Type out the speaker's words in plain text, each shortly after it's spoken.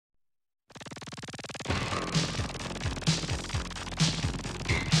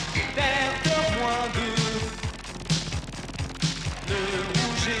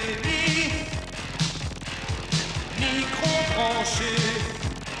tranché.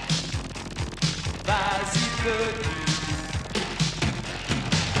 Vas-y petit,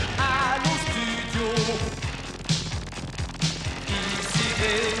 allons studio. Ici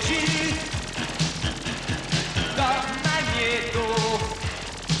Régie, comme Magnéto.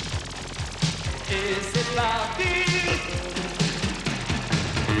 Et c'est parti.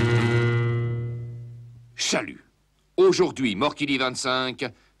 Salut. Aujourd'hui, Morkili 25,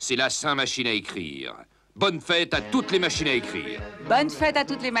 c'est la Saint-Machine à écrire. Bonne fête à toutes les machines à écrire. Bonne fête à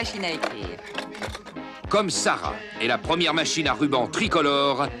toutes les machines à écrire. Comme Sarah est la première machine à ruban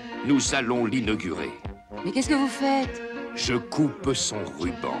tricolore, nous allons l'inaugurer. Mais qu'est-ce que vous faites? Je coupe son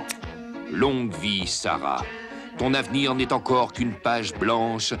ruban. Longue vie, Sarah. Ton avenir n'est encore qu'une page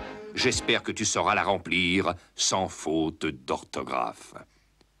blanche. J'espère que tu sauras la remplir sans faute d'orthographe.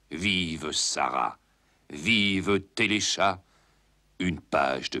 Vive Sarah. Vive Téléchat. Une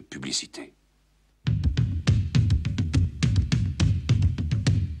page de publicité.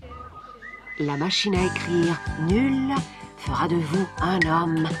 La machine à écrire nulle fera de vous un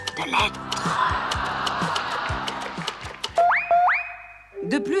homme de lettres.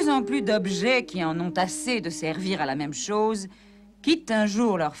 De plus en plus d'objets qui en ont assez de servir à la même chose quittent un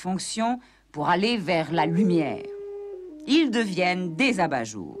jour leur fonction pour aller vers la lumière. Ils deviennent des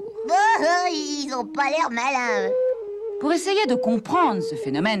abat-jours. Ils ont pas l'air malins. Pour essayer de comprendre ce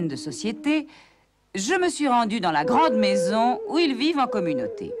phénomène de société, je me suis rendue dans la grande maison où ils vivent en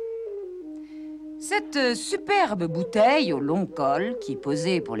communauté. Cette superbe bouteille au long col, qui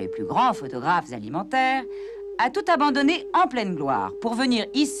posait pour les plus grands photographes alimentaires, a tout abandonné en pleine gloire pour venir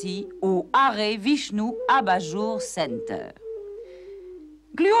ici, au Hare Vishnu Abat-jour Center.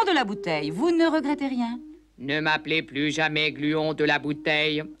 Gluon de la bouteille, vous ne regrettez rien? Ne m'appelez plus jamais gluon de la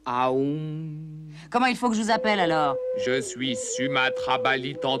bouteille. Aoum. Comment il faut que je vous appelle alors? Je suis Sumatra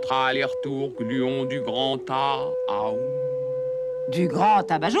Bali Tantra aller-retour gluon du grand A. Aoum. Du grand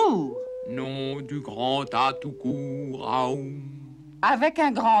abat-jour? Non, du grand A tout court. Aoum. Avec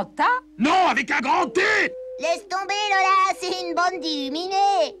un grand A? Non, avec un grand T! Laisse tomber, Lola, c'est une bande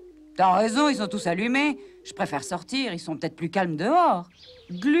d'illuminés. T'as raison, ils sont tous allumés. Je préfère sortir, ils sont peut-être plus calmes dehors.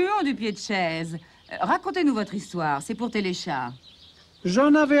 Gluon du pied de chaise, racontez-nous votre histoire, c'est pour Téléchat.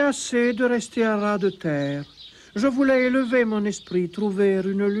 J'en avais assez de rester à ras de terre. Je voulais élever mon esprit, trouver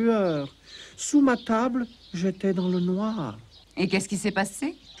une lueur. Sous ma table, j'étais dans le noir. Et qu'est-ce qui s'est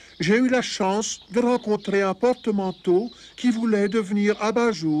passé? J'ai eu la chance de rencontrer un porte-manteau qui voulait devenir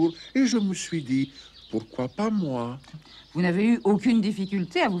abat-jour et je me suis dit, pourquoi pas moi? Vous n'avez eu aucune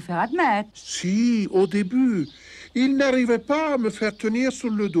difficulté à vous faire admettre. Si, au début. Il n'arrivait pas à me faire tenir sur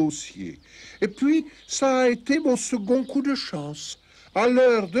le dossier. Et puis, ça a été mon second coup de chance. À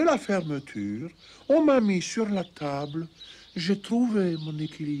l'heure de la fermeture, on m'a mis sur la table. J'ai trouvé mon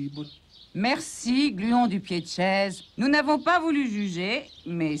équilibre. Merci, gluon du pied de chaise. Nous n'avons pas voulu juger,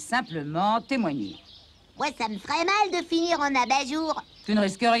 mais simplement témoigner. Moi, ça me ferait mal de finir en abat-jour. Tu ne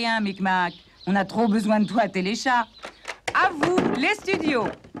risques rien, Micmac. On a trop besoin de toi, Téléchat. À vous, les studios.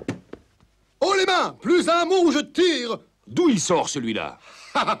 Oh les mains, plus un mot ou je tire. D'où il sort celui-là?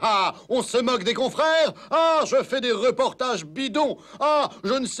 On se moque des confrères. Ah, je fais des reportages bidons. Ah,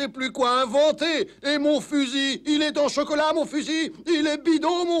 je ne sais plus quoi inventer. Et mon fusil, il est en chocolat, mon fusil. Il est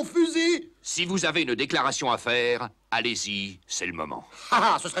bidon, mon fusil. Si vous avez une déclaration à faire, allez-y, c'est le moment.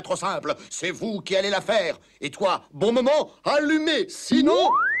 Ce serait trop simple. C'est vous qui allez la faire. Et toi, bon moment, allumez. Sinon...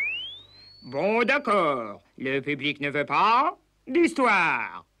 Bon, d'accord. Le public ne veut pas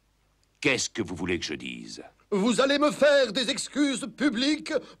d'histoire. Qu'est-ce que vous voulez que je dise? Vous allez me faire des excuses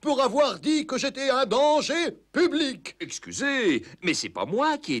publiques pour avoir dit que j'étais un danger public. Excusez, mais c'est pas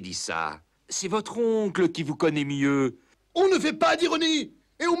moi qui ai dit ça. C'est votre oncle qui vous connaît mieux. On ne fait pas d'ironie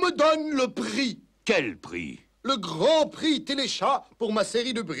et on me donne le prix. Quel prix? Le grand prix Téléchat pour ma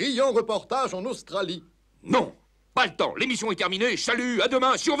série de brillants reportages en Australie. Non, pas le temps. L'émission est terminée. Salut, à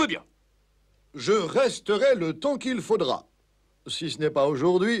demain, si on veut bien. Je resterai le temps qu'il faudra. Si ce n'est pas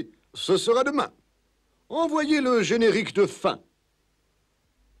aujourd'hui, ce sera demain. Envoyez le générique de fin.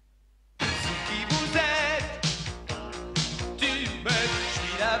 Qui vous êtes? Tu me je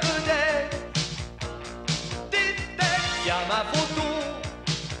suis la vedette. T'es y'a ma photo.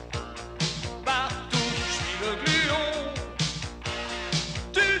 Partout, je suis le gluon.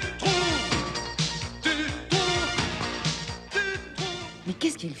 Tu trouves. Mais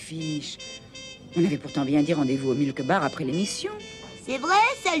qu'est-ce qu'il fiche? On avait pourtant bien dit rendez-vous au Milk Bar après l'émission. C'est vrai,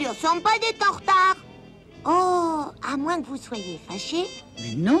 ça lui ressemble pas d'être en retard. Oh, à moins que vous soyez fâché.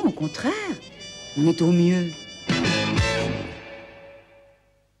 Mais non, au contraire. On est au mieux.